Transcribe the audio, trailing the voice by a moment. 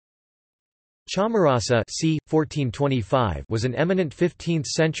Chamarasa c. 1425 was an eminent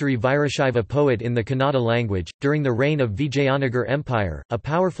 15th-century Virashaiva poet in the Kannada language, during the reign of Vijayanagar Empire, a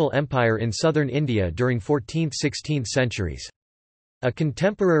powerful empire in southern India during 14th–16th centuries. A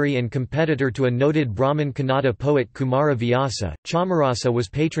contemporary and competitor to a noted Brahmin Kannada poet Kumara Vyasa, Chamarasa was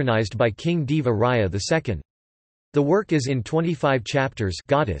patronized by King Deva Raya II. The work is in 25 chapters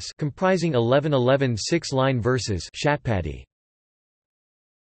comprising 11 six-line verses Shatpadi.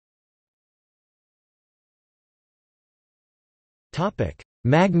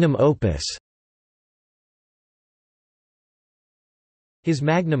 Magnum Opus. His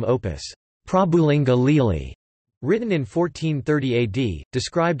magnum opus, Prabhulinga Lili, written in 1430 AD,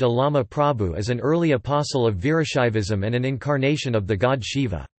 described Allama Prabhu as an early apostle of Virashaivism and an incarnation of the god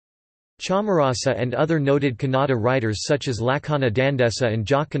Shiva. Chamarasa and other noted Kannada writers such as Lakhana Dandesa and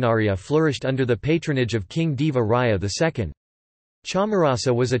Jakanarya flourished under the patronage of King Deva Raya II.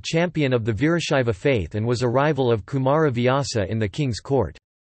 Chamarasa was a champion of the Virashaiva faith and was a rival of Kumara Vyasa in the king's court.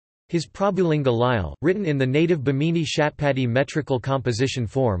 His Prabhulinga Lile, written in the native Bamini Shatpadi metrical composition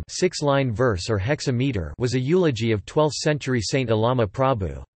form, six-line verse or hexameter, was a eulogy of 12th-century Saint Allama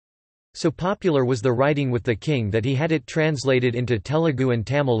Prabhu. So popular was the writing with the king that he had it translated into Telugu and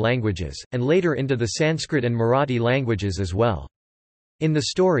Tamil languages, and later into the Sanskrit and Marathi languages as well. In the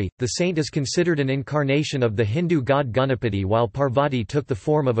story, the saint is considered an incarnation of the Hindu god Ganapati, while Parvati took the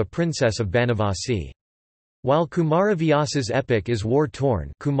form of a princess of Banavasi. While Kumara Vyasa's epic is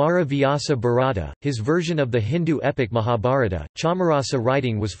war-torn, Kumara Vyasa Bharata, his version of the Hindu epic Mahabharata, Chamarasa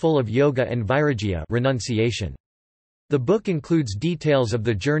writing was full of yoga and vairagya, renunciation. The book includes details of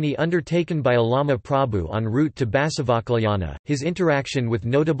the journey undertaken by Allama Prabhu en route to Basavakalyana, his interaction with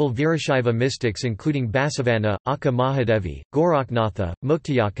notable Virashaiva mystics including Basavanna, Akka Mahadevi, Gorakhnatha,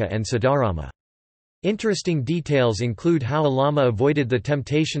 Muktayaka and Siddharama. Interesting details include how Allama avoided the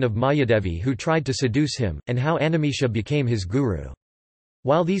temptation of Mayadevi who tried to seduce him, and how Animisha became his guru.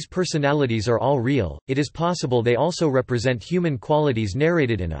 While these personalities are all real, it is possible they also represent human qualities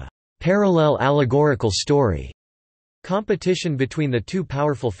narrated in a parallel allegorical story. Competition between the two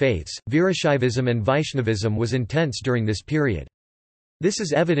powerful faiths, Virashaivism and Vaishnavism, was intense during this period. This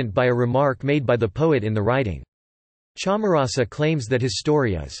is evident by a remark made by the poet in the writing. Chamarasa claims that his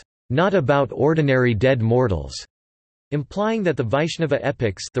story is not about ordinary dead mortals, implying that the Vaishnava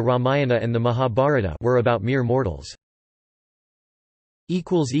epics, the Ramayana and the Mahabharata, were about mere mortals.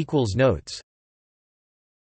 Notes